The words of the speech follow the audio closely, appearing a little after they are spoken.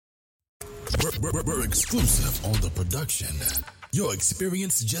We're exclusive on the production. Your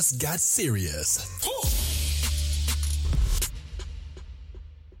experience just got serious.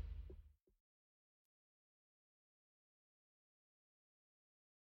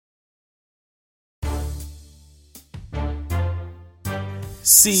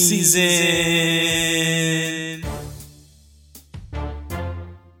 Season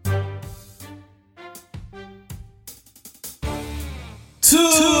 2.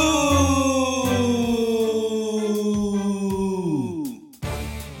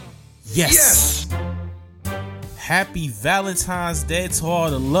 Yes. Happy Valentine's Day to all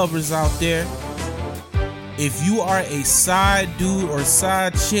the lovers out there. If you are a side dude or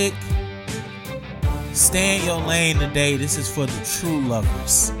side chick, stay in your lane today. This is for the true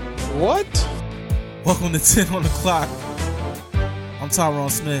lovers. What? Welcome to 10 on the clock. I'm Tyrone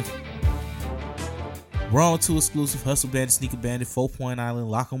Smith. Wrong 2 exclusive, Hustle Bandit, Sneaker Bandit, 4 Point Island,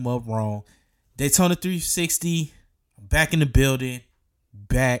 Lock 'em Up Wrong. Daytona 360, I'm back in the building,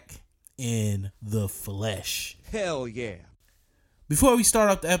 back in the flesh. Hell yeah. Before we start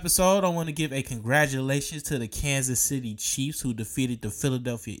off the episode, I want to give a congratulations to the Kansas City Chiefs who defeated the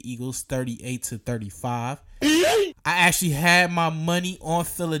Philadelphia Eagles 38-35. I actually had my money on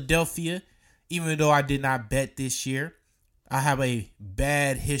Philadelphia, even though I did not bet this year. I have a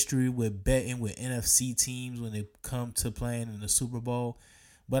bad history with betting with NFC teams when they come to playing in the Super Bowl.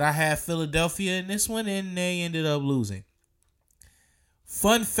 But I had Philadelphia in this one, and they ended up losing.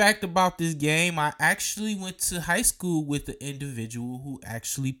 Fun fact about this game, I actually went to high school with the individual who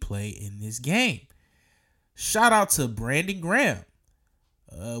actually played in this game. Shout out to Brandon Graham.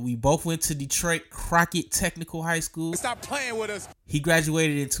 We both went to Detroit Crockett Technical High School. Stop playing with us. He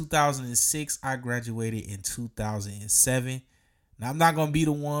graduated in 2006. I graduated in 2007. Now, I'm not going to be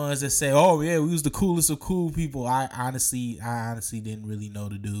the ones that say, oh, yeah, we was the coolest of cool people. I honestly didn't really know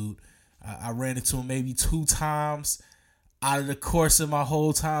the dude. I ran into him maybe 2 times out of the course of my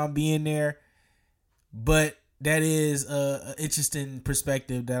whole time being there. But that is an interesting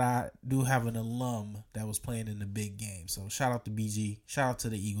perspective that I do have an alum that was playing in the big game. So shout out to BG. Shout out to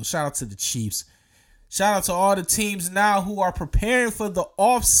the Eagles. Shout out to the Chiefs. Shout out to all the teams now who are preparing for the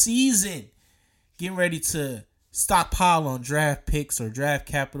off season. Getting ready to stockpile on draft picks or draft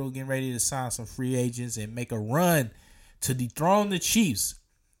capital. Getting ready to sign some free agents and make a run to dethrone the Chiefs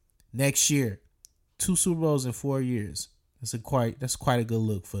next year. 2 Super Bowls in 4 years. That's quite a good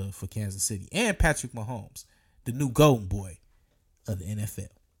look for Kansas City. And Patrick Mahomes, the new golden boy of the NFL.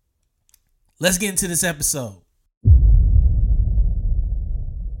 Let's get into this episode.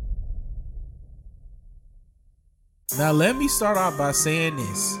 Now, let me start out by saying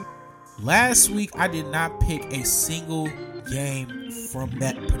this. Last week, I did not pick a single game from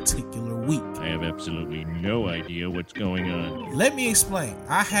that particular week. I have absolutely no idea what's going on. Let me explain.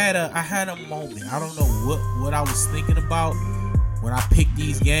 I had a moment. I don't know what I was thinking about when I picked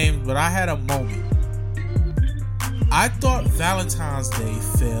these games, but I had a moment. I thought Valentine's Day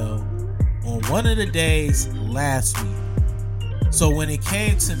fell on one of the days last week. So when it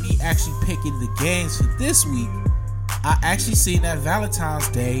came to me actually picking the games for this week, I actually seen that Valentine's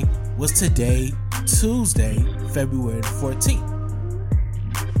Day was today, Tuesday, February 14th.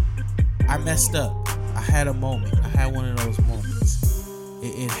 I messed up. I had a moment. I had one of those moments.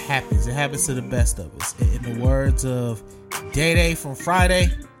 It happens. It happens to the best of us. In the words of Day from Friday,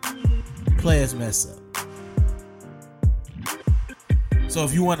 players mess up. So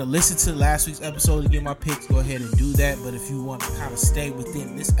if you want to listen to last week's episode to get my picks, go ahead and do that. But if you want to kind of stay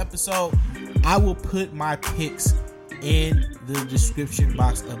within this episode, I will put my picks in the description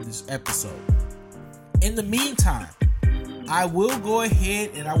box of this episode. In the meantime, I will go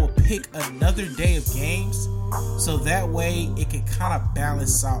ahead and I will pick another day of games so that way it can kind of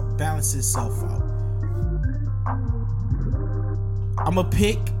balance itself out. I'm going to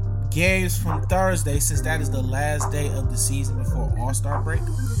pick games from Thursday since that is the last day of the season before All-Star break.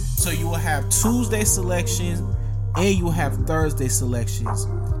 So you will have Tuesday selections and you will have Thursday selections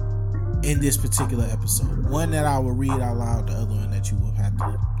in this particular episode. One that I will read out loud, the other one that you will have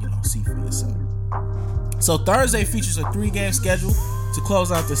to, see for yourself. So Thursday features a 3-game schedule to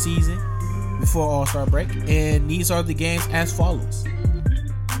close out the season before All-Star break. And these are the games as follows.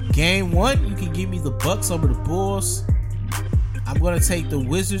 Game 1, you can give me the Bucks over the Bulls. I'm going to take the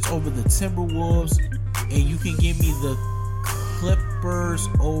Wizards over the Timberwolves. And you can give me the Clippers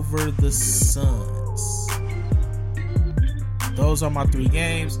over the Suns. Those are my 3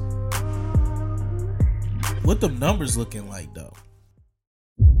 games. What the numbers looking like, though?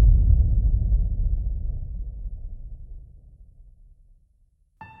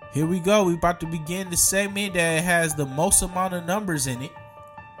 Here we go. We about to begin the segment that has the most amount of numbers in it.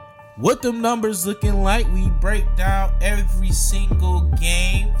 What them numbers looking like? We break down every single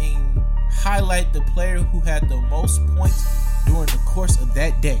game and highlight the player who had the most points during the course of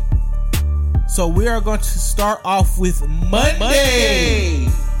that day. So we are going to start off with Monday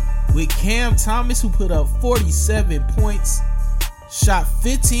with Cam Thomas, who put up 47 points, shot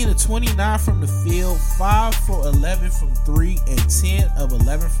 15 of 29 from the field, 5 for 11 from 3, and 10 of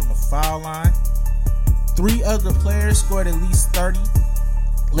 11 from the foul line. 3 other players scored at least 30,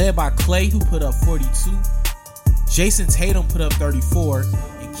 led by Clay, who put up 42. Jason Tatum put up 34,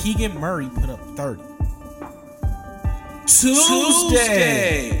 and Keegan Murray put up 30.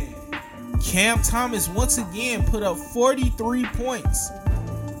 Tuesday, Cam Thomas once again put up 43 points,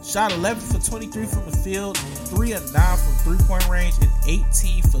 shot 11 for 23 from the field, 3 of 9 from 3-point range, and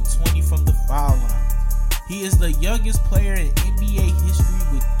 18 for 20 from the foul line. He is the youngest player in NBA history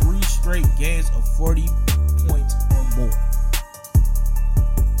with 3 straight games of 40 points or more.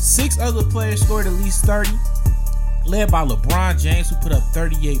 6 other players scored at least 30, led by LeBron James, who put up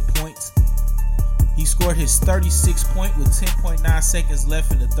 38 points. He scored his 36th point with 10.9 seconds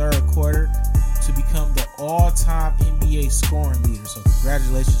left in the third quarter to become the all-time NBA scoring leader. So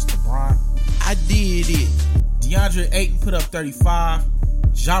congratulations to Bron. I did it. DeAndre Ayton put up 35.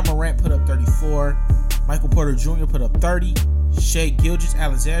 Ja Morant put up 34. Michael Porter Jr. put up 30. Shai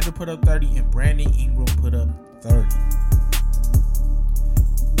Gilgeous-Alexander put up 30. And Brandon Ingram put up 30.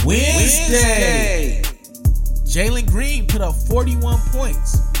 Wednesday, Jalen Green put up 41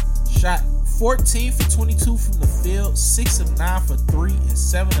 points. Shot 14 for 22 from the field, 6 of 9 for 3, and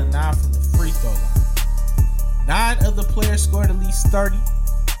 7 of 9 from the free throw line. 9 other players scored at least 30,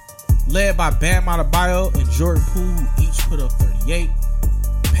 led by Bam Adebayo and Jordan Poole, who each put up 38.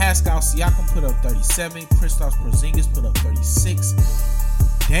 Pascal Siakam put up 37. Kristaps Porzingis put up 36.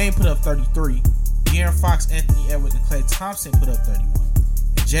 Dame put up 33. De'Aaron Fox, Anthony Edwards, and Klay Thompson put up 31.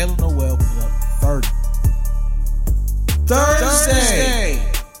 And Jalen Noel put up 30. Thursday,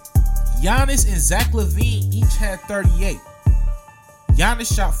 Giannis and Zach LaVine each had 38.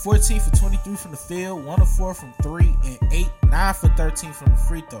 Giannis shot 14 for 23 from the field, 1 of 4 from 3, and 9 for 13 from the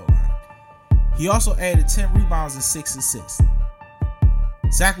free throw line. He also added 10 rebounds and 6 assists.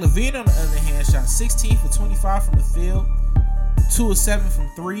 Zach LaVine, on the other hand, shot 16 for 25 from the field, 2 of 7 from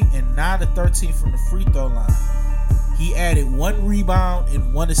 3, and 9 of 13 from the free throw line. He added 1 rebound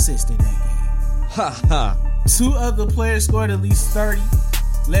and 1 assist in that game. Ha ha. 2 other players scored at least 30,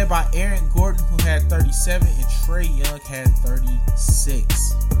 led by Aaron Gordon, who had 37, and Trae Young had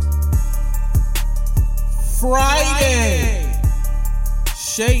 36. Friday,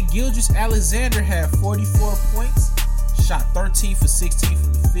 Shai Gilgeous-Alexander had 44 points, shot 13 for 16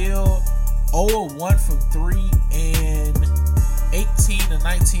 from the field, 0 of 1 from 3, and 18 of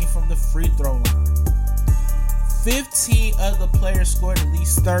 19 from the free throw line. 15 other players scored at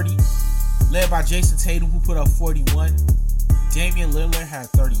least 30, led by Jason Tatum, who put up 41. Damian Lillard had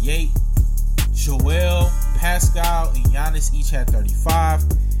 38. Joel, Pascal, and Giannis each had 35.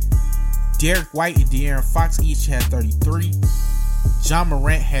 Derek White and De'Aaron Fox each had 33. Ja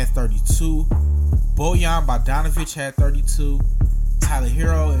Morant had 32. Bojan Bogdanovic had 32. Tyler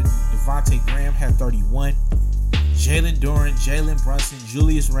Hero and Devontae Graham had 31. Jalen Duren, Jalen Brunson,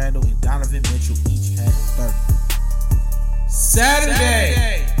 Julius Randle, and Donovan Mitchell each had 30.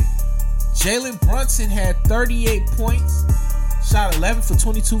 Saturday, Jalen Brunson had 38 points, shot 11 for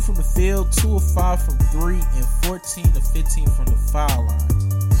 22 from the field, 2 of 5 from 3, and 14 of 15 from the foul line.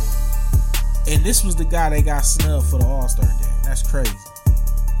 And this was the guy that got snubbed for the All-Star game. That's crazy.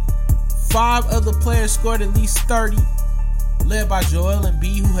 5 other players scored at least 30, led by Joel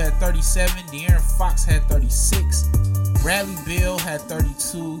Embiid, who had 37, De'Aaron Fox had 36, Bradley Beal had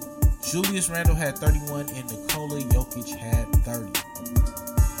 32, Julius Randle had 31, and Nikola Jokic had 30.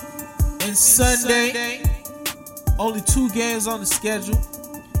 And Sunday, only 2 games on the schedule,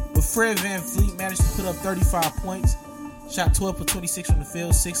 but Fred VanVleet managed to put up 35 points, shot 12 for 26 from the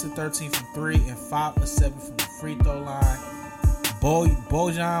field, 6 of 13 from 3, and 5 of 7 from the free throw line.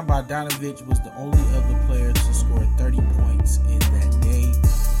 Bojan Bogdanovic was the only other player to score 30 points in that day.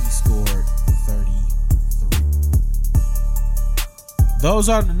 He scored 33. Those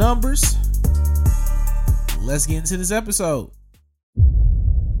are the numbers. Let's get into this episode.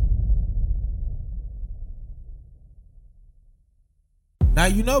 Now,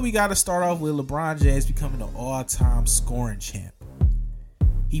 you know we got to start off with LeBron James becoming the all-time scoring champ.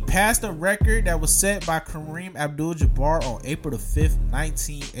 He passed a record that was set by Kareem Abdul-Jabbar on April the 5th,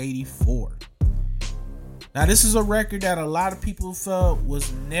 1984. Now, this is a record that a lot of people felt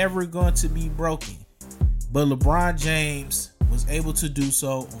was never going to be broken, but LeBron James was able to do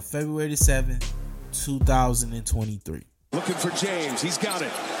so on February the 7th, 2023. Looking for James. He's got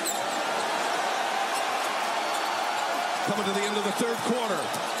it. Coming to the end of the third quarter.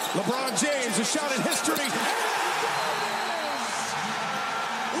 LeBron James, a shot at history.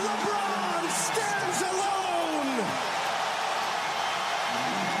 LeBron stands alone.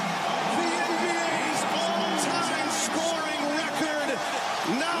 The NBA's all-time scoring record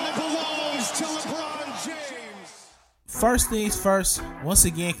now belongs to LeBron James. First things first, once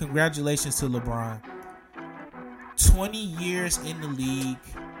again, congratulations to LeBron. 20 years in the league.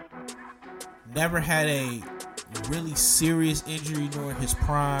 Never had a really serious injury during his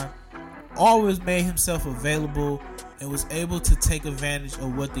prime. Always made himself available and was able to take advantage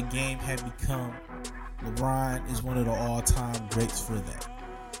of what the game had become. LeBron is one of the all-time greats for that.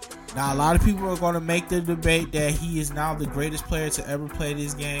 Now, a lot of people are going to make the debate that he is now the greatest player to ever play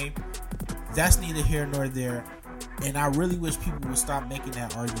this game. That's neither here nor there. And I really wish people would stop making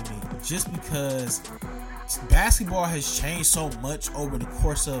that argument, just because basketball has changed so much over the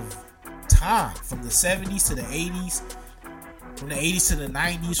course of time, from the 70s to the 80s, from the 80s to the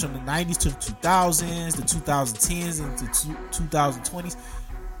 90s, from the 90s to the 2000s, the 2010s, and the 2020s.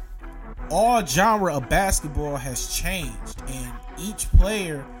 All genre of basketball has changed, and each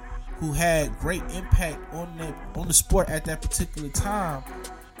player who had great impact on the sport at that particular time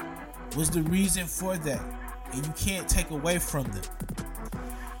was the reason for that, and you can't take away from them.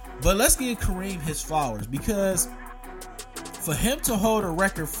 But let's give Kareem his flowers, because for him to hold a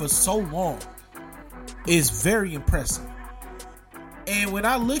record for so long is very impressive. And when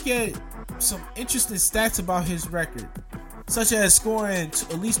I look at some interesting stats about his record, such as scoring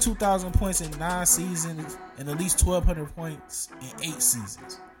at least 2,000 points in 9 seasons and at least 1,200 points in 8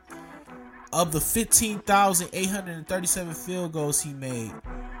 seasons. Of the 15,837 field goals he made,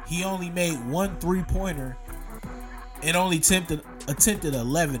 he only made 1 3-pointer and only attempted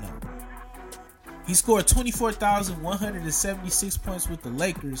 11 of them. He scored 24,176 points with the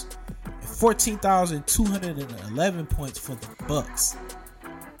Lakers and 14,211 points for the Bucks.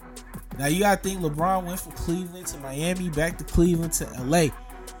 Now you gotta think, LeBron went from Cleveland to Miami, back to Cleveland to LA.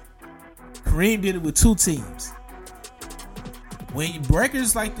 Kareem did it with 2 teams. When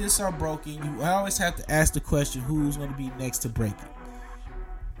records like this are broken, you always have to ask the question, who's going to be next to break it?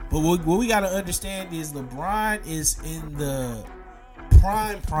 But what we got to understand is LeBron is in the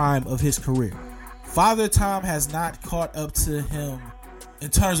prime of his career. Father Time has not caught up to him in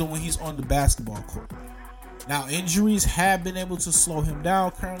terms of when he's on the basketball court. Now, injuries have been able to slow him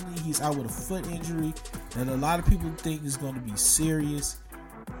down. Currently, he's out with a foot injury that a lot of people think is going to be serious.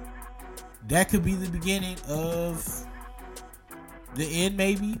 That could be the beginning of the end,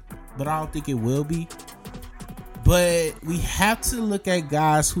 maybe, but I don't think it will be. But we have to look at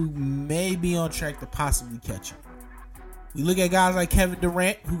guys who may be on track to possibly catch him. We look at guys like Kevin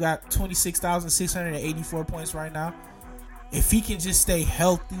Durant, who got 26,684 points right now. If he can just stay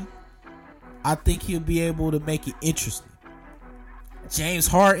healthy, I think he'll be able to make it interesting. James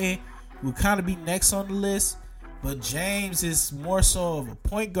Harden will kind of be next on the list, but James is more so of a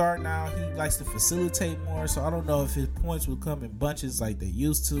point guard now. He likes to facilitate more, so I don't know if his points will come in bunches like they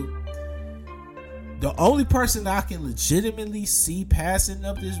used to. The only person I can legitimately see passing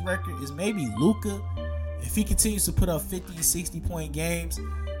up this record is maybe Luka, if he continues to put up 50 and 60 point games.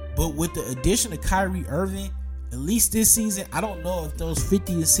 But with the addition of Kyrie Irving, at least this season, I don't know if those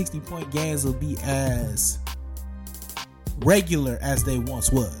 50 and 60 point games will be as regular as they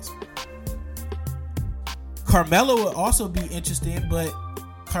once was. Carmelo will also be interesting, but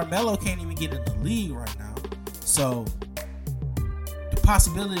Carmelo can't even get in the league right now. So the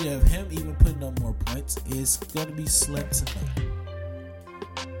possibility of him even putting up more points is going to be slim to none.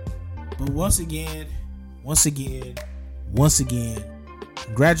 But once again,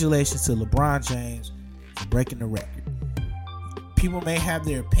 congratulations to LeBron James for breaking the record. People may have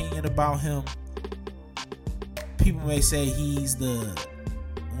their opinion about him. People may say he's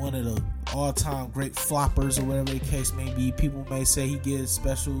one of the all-time great floppers or whatever the case may be. People may say he gets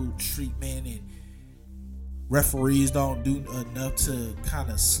special treatment and referees don't do enough to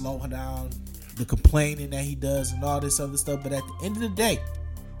kind of slow down the complaining that he does and all this other stuff. But at the end of the day,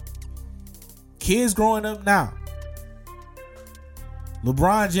 kids growing up now,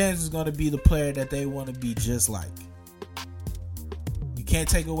 LeBron James is going to be the player that they want to be just like. You can't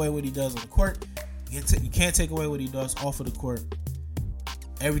take away what he does on the court. You can't take away what he does off of the court.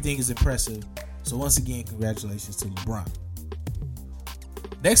 Everything is impressive. So once again, congratulations to LeBron.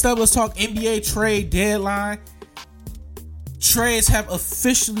 Next up, let's talk NBA trade deadline. Trades have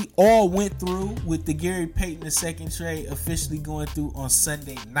officially all went through, with the Gary Payton II trade officially going through on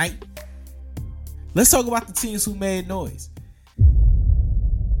Sunday night. Let's talk about the teams who made noise.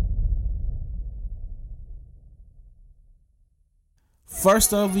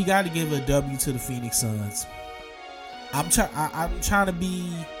 First up, we got to give a W to the Phoenix Suns. I'm trying to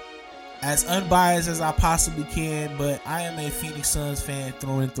be as unbiased as I possibly can, but I am a Phoenix Suns fan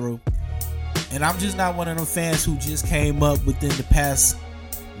through and through. And I'm just not one of them fans who just came up within the past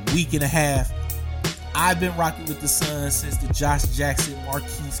week and a half. I've been rocking with the Suns since the Josh Jackson,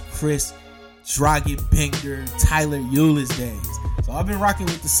 Marquise Chris, Dragic Bender, Tyler Ulis days. So I've been rocking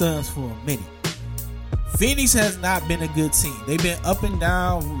with the Suns for a minute. Phoenix has not been a good team. They've been up and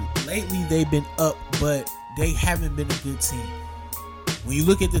down. Lately they've been up, but they haven't been a good team. When you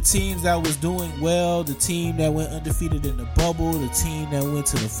look at the teams that was doing well, the team that went undefeated in the bubble, the team that went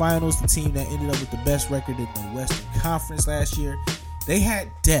to the finals, the team that ended up with the best record in the Western Conference last year, they had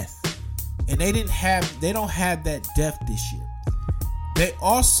depth. And they don't have that depth this year. They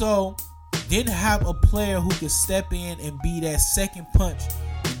also didn't have a player who could step in and be that second punch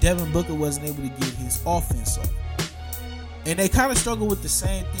when Devin Booker wasn't able to get his offense off. And they kind of struggled with the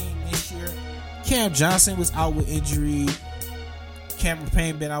same thing this year. Cam Johnson was out with injury. Cameron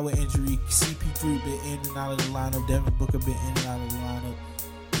Payne been out with injury. CP3 been in and out of the lineup. Devin Booker been in and out of the lineup.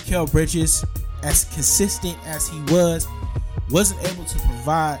 Mikal Bridges, as consistent as he wasn't able to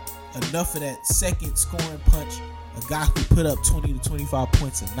provide enough of that second scoring punch. A guy who put up 20 to 25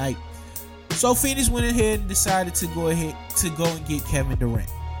 points a night. So Phoenix went ahead and decided to go and get Kevin Durant.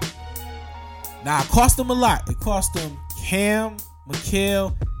 Now it cost them a lot. It cost them Cam,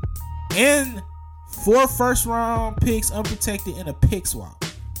 Mikal, and 4 first-round picks unprotected in a pick swap.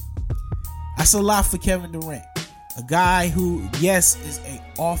 That's a lot for Kevin Durant. A guy who, yes, is an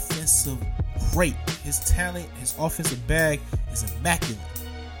offensive great. His talent, his offensive bag is immaculate.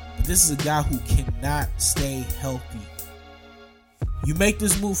 But this is a guy who cannot stay healthy. You make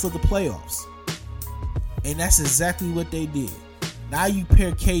this move for the playoffs. And that's exactly what they did. Now you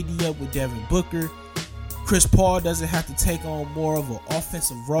pair KD up with Devin Booker. Chris Paul doesn't have to take on more of an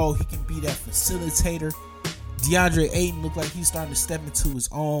offensive role. He can be that facilitator. DeAndre Ayton looked like he's starting to step into his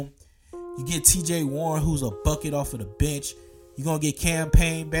own. You get TJ Warren, who's a bucket off of the bench. You're going to get Cam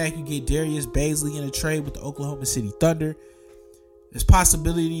Payne back. You get Darius Bazley in a trade with the Oklahoma City Thunder. There's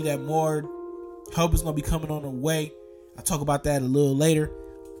possibility that more help is going to be coming on the way. I'll talk about that a little later.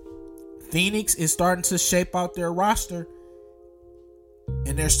 Phoenix is starting to shape out their roster.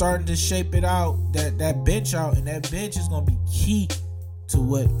 And they're starting to shape it out, that bench out. And that bench is going to be key to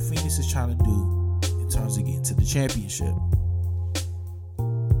what Phoenix is trying to do in terms of getting to the championship.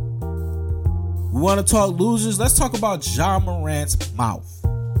 We want to talk losers. Let's talk about Ja Morant's mouth.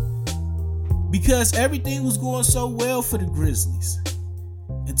 Because everything was going so well for the Grizzlies.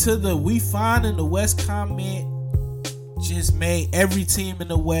 Until the "we fine in the West" comment just made every team in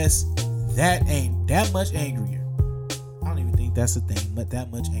the West that much angrier. I don't even think that's a thing, but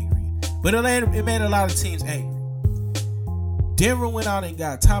that much angrier. But it made a lot of teams angry. Denver went out and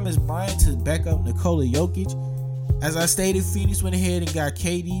got Thomas Bryant to back up Nikola Jokic. As I stated, Phoenix went ahead and got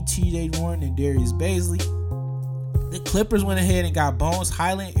KD, TJ Warren, and Darius Bazley. The Clippers went ahead and got Bones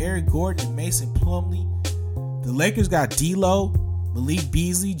Highland, Eric Gordon, and Mason Plumlee. The Lakers got D'Lo, Malik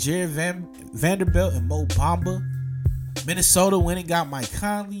Beasley, Jared Vanderbilt, and Mo Bamba. Minnesota went and got Mike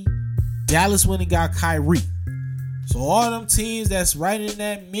Conley. Dallas went and got Kyrie. So all them teams that's right in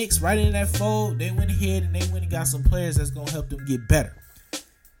that mix, right in that fold, they went ahead and they went and got some players that's going to help them get better.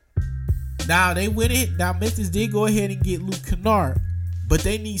 Now Memphis did go ahead and get Luke Kennard, but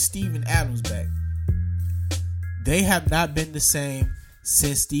they need Steven Adams back. They have not been the same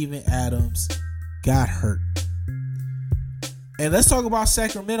since Steven Adams got hurt. And let's talk about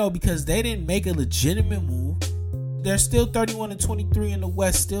Sacramento, because they didn't make a legitimate move. They're still 31-23 in the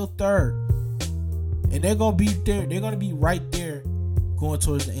West, still third. And they're going to be there. They're going to be right there going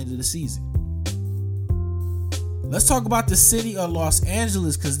towards the end of the season. Let's talk about the city of Los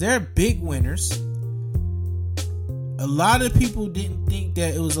Angeles, because they're big winners. A lot of people didn't think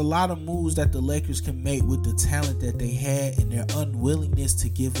that it was a lot of moves that the Lakers can make with the talent that they had and their unwillingness to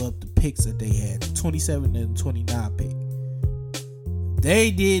give up the picks that they had, the 27 and 29 pick. They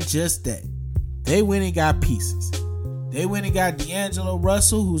did just that. They went and got pieces. They went and got D'Angelo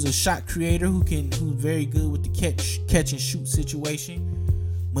Russell, who's a shot creator who's very good with the catch and shoot situation.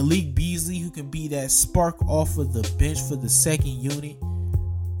 Malik Beasley, who can be that spark off of the bench for the second unit.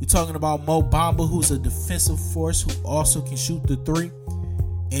 We're talking about Mo Bamba, who's a defensive force who also can shoot the three.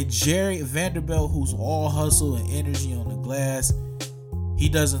 And Jared Vanderbilt, who's all hustle and energy on the glass. He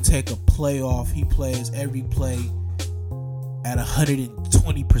doesn't take a play off. He plays every play at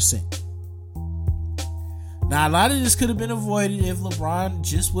 120%. Now, a lot of this could have been avoided if LeBron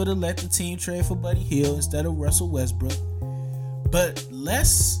just would have let the team trade for Buddy Hield instead of Russell Westbrook. But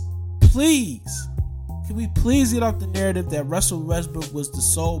can we please get off the narrative that Russell Westbrook was the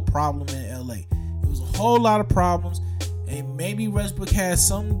sole problem in LA? It was a whole lot of problems. And maybe Westbrook has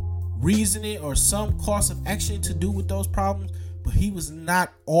some reasoning or some course of action to do with those problems, but he was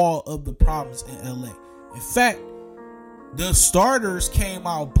not all of the problems in LA. In fact, the starters came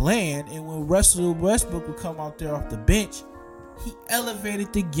out bland, and when Russell Westbrook would come out there off the bench, he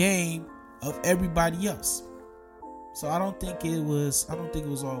elevated the game of everybody else. So I don't think it was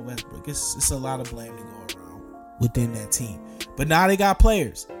all Westbrook. It's a lot of blame to go around within that team. But now they got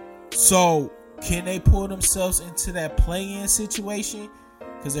players. So can they pull themselves into that play-in situation?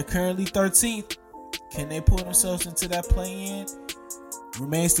 Because they're currently 13th. Can they pull themselves into that play-in?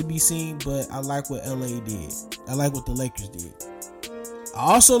 Remains to be seen, but I like what LA did. I like what the Lakers did.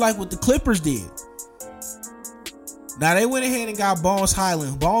 I also like what the Clippers did. Now they went ahead and got Bones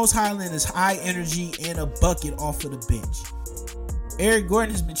Highland. Bones Highland is high energy and a bucket off of the bench. Eric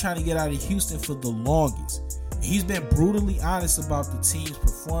Gordon has been trying to get out of Houston for the longest. He's been brutally honest about the team's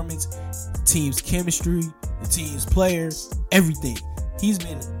performance, the team's chemistry, the team's players, everything. He's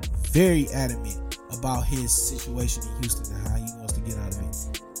been very adamant about his situation in Houston and how he wants to get out of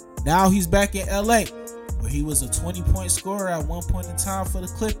it. Now he's back in LA, where he was a 20-point scorer at one point in time for the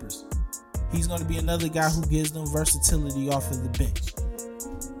Clippers. He's going to be another guy who gives them versatility off of the bench.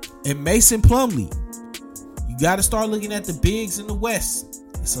 And Mason Plumlee, you got to start looking at the bigs in the West.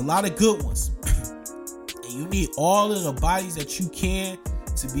 It's a lot of good ones. And you need all of the bodies that you can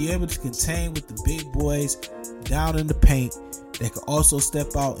to be able to contain with the big boys down in the paint that can also step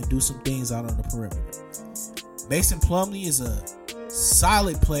out and do some things out on the perimeter. Mason Plumlee is a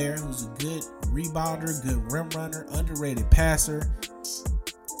solid player who's a good rebounder, good rim runner, underrated passer.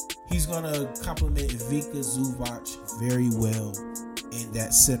 He's going to complement Ivica Zubac very well in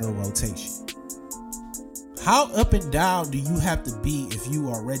that center rotation. How up and down do you have to be if you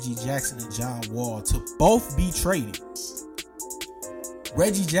are Reggie Jackson and John Wall to both be traded?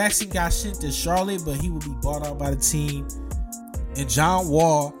 Reggie Jackson got shipped to Charlotte, but he will be bought out by the team. And John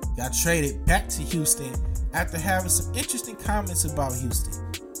Wall got traded back to Houston after having some interesting comments about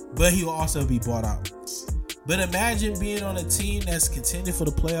Houston. But he will also be bought out. But imagine being on a team that's contending for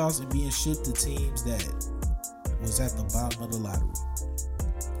the playoffs and being shipped to teams that was at the bottom of the lottery.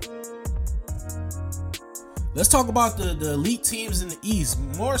 Let's talk about the elite teams in the East,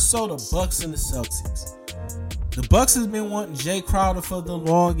 more so the Bucks and the Celtics. The Bucks has been wanting Jay Crowder for the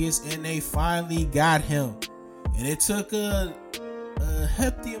longest, and they finally got him. And it took a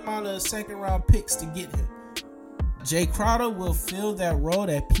hefty amount of second-round picks to get him. Jay Crowder will fill that role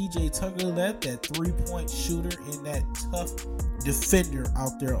that PJ Tucker left, that three-point shooter and that tough defender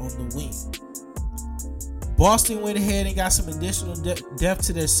out there on the wing. Boston went ahead and got some additional depth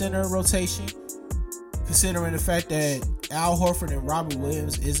to their center rotation, considering the fact that Al Horford and Robert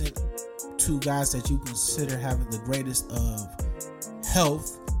Williams isn't two guys that you consider having the greatest of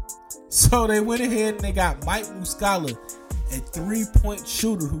health. So they went ahead and they got Mike Muscala, a three-point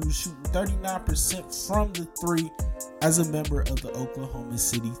shooter who was shooting 39% from the three as a member of the Oklahoma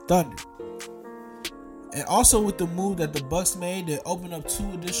City Thunder. And also with the move that the Bucks made, they opened up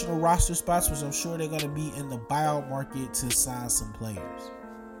 2 additional roster spots, which I'm sure they're going to be in the buyout market to sign some players.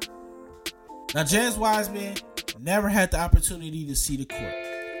 Now, James Wiseman never had the opportunity to see the court.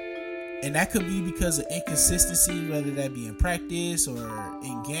 And that could be because of inconsistency, whether that be in practice or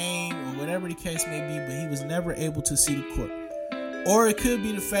in game or whatever the case may be, but he was never able to see the court. Or it could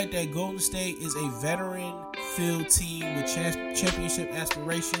be the fact that Golden State is a veteran-filled team with championship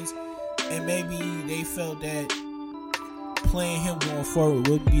aspirations, and maybe they felt that playing him going forward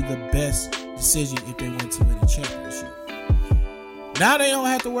wouldn't be the best decision if they want to win a championship. Now they don't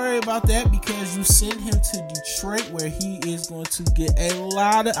have to worry about that because you send him to Detroit, where he is going to get a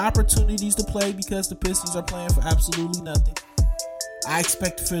lot of opportunities to play because the Pistons are playing for absolutely nothing. I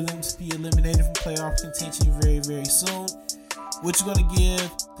expect for them to be eliminated from playoff contention very, very soon, which is going to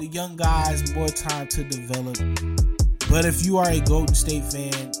give the young guys more time to develop. But if you are a Golden State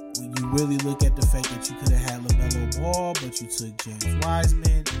fan, when you really look at the fact that you could have had LaMelo Ball, but you took James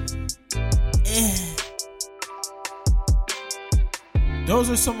Wiseman, those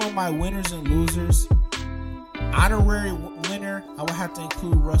are some of my winners and losers. Honorary winner, I would have to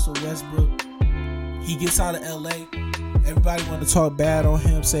include Russell Westbrook. He gets out of LA. Everybody want to talk bad on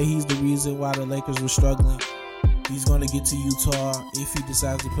him, say he's the reason why the Lakers were struggling. He's going to get to Utah if he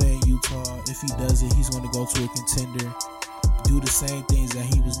decides to play in Utah. If he doesn't, he's going to go to a contender, do the same things that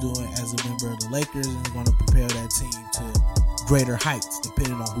he was doing as a member of the Lakers, and he's going to prepare that team to greater heights,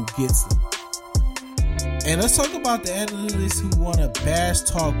 depending on who gets them. And let's talk about the analysts who want to bash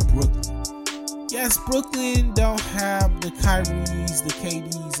talk Brooklyn. Yes, Brooklyn don't have the Kyries, the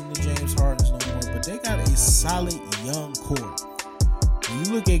KDs, and the James Hardens no more, but they got a solid young core. When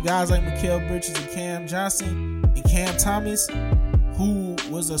you look at guys like Mikal Bridges and Cam Johnson, And Cam Thomas, who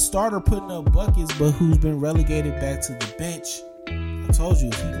was a starter putting up buckets, but who's been relegated back to the bench. I told you,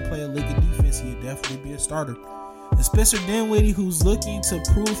 if he can play a lick of defense, he'd definitely be a starter. And Spencer Dinwiddie, who's looking to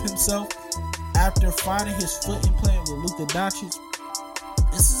prove himself after finding his footing playing with Luka Doncic.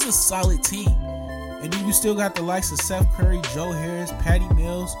 This is a solid team. And then you still got the likes of Seth Curry, Joe Harris, Patty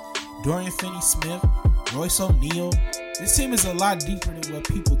Mills, Dorian Finney-Smith, Royce O'Neal. This team is a lot deeper than what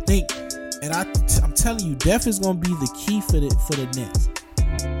people think. And I'm telling you, depth is going to be the key for the Nets.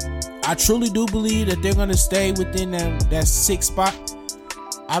 I truly do believe that they're going to stay within that 6th spot.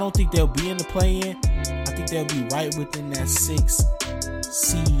 I don't think they'll be in the play-in. I think they'll be right within that 6th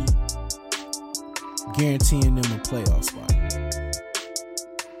seed, guaranteeing them a playoff spot.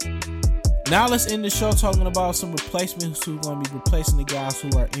 Now let's end the show talking about some replacements who are going to be replacing the guys who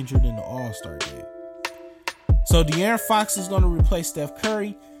are injured in the All-Star game. So De'Aaron Fox is going to replace Steph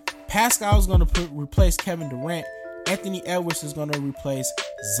Curry. Pascal is going to replace Kevin Durant. Anthony Edwards is going to replace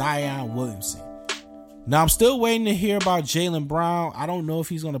Zion Williamson. Now I'm still waiting to hear about Jaylen Brown. I don't know if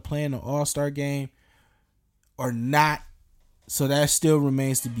he's going to play in the All-Star game or not. So that still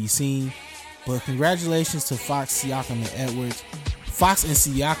remains to be seen. But congratulations to Fox, Siakam, and Edwards. Fox and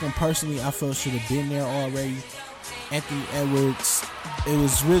Siakam, personally, I felt should have been there already. Anthony Edwards, it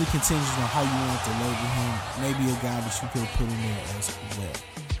was really contingent on how you wanted to label him. Maybe a guy that you could have put in there as well.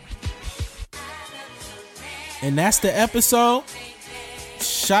 And that's the episode.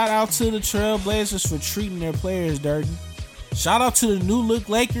 Shout out to the Trailblazers for treating their players dirty. Shout out to the new look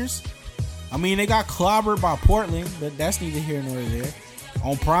Lakers. I mean, they got clobbered by Portland, but that's neither here nor there.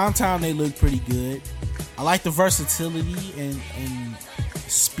 On primetime, they look pretty good. I like the versatility and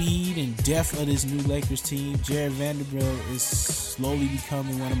speed and depth of this new Lakers team. Jared Vanderbilt is slowly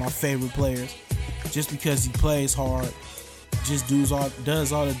becoming one of my favorite players just because he plays hard, just does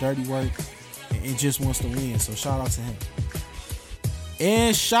all the dirty work, and just wants to win. So shout out to him.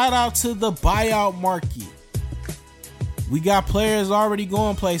 And shout out to the buyout market. We got players already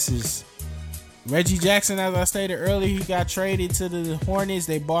going places. Reggie Jackson, as I stated earlier, he got traded to the Hornets.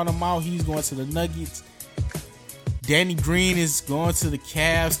 They bought him out. He's going to the Nuggets. Danny Green is going to the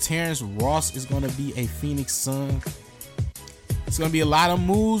Cavs. Terrence Ross is going to be a Phoenix Sun. It's going to be a lot of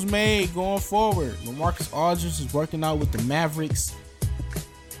moves made going forward. LaMarcus Aldridge is working out with the Mavericks.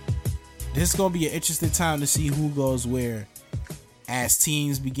 This is going to be an interesting time to see who goes where as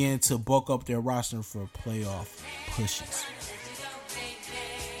teams begin to bulk up their roster for playoff pushes.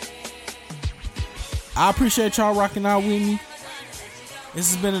 I appreciate y'all rocking out with me.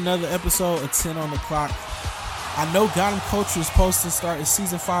 This has been another episode of 10 on the Clock. I know Gotham Culture is supposed to start its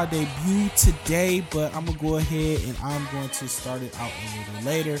season 5 debut today, but I'm going to go ahead and I'm going to start it out a little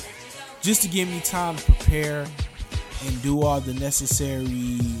later just to give me time to prepare and do all the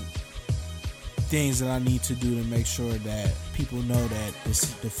necessary things that I need to do to make sure that people know that the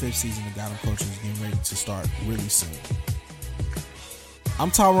 5th season of Gotham Culture is getting ready to start really soon.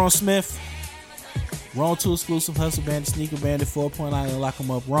 I'm Tyrone Smith. Wrong 2 exclusive, Hustle Bandit, Sneaker Bandit, 4.9, and Lock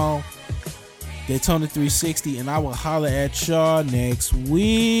 'em Up Wrong. Daytona 360, and I will holler at y'all next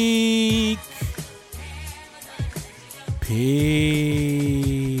week.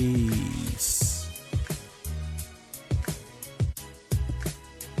 Peace.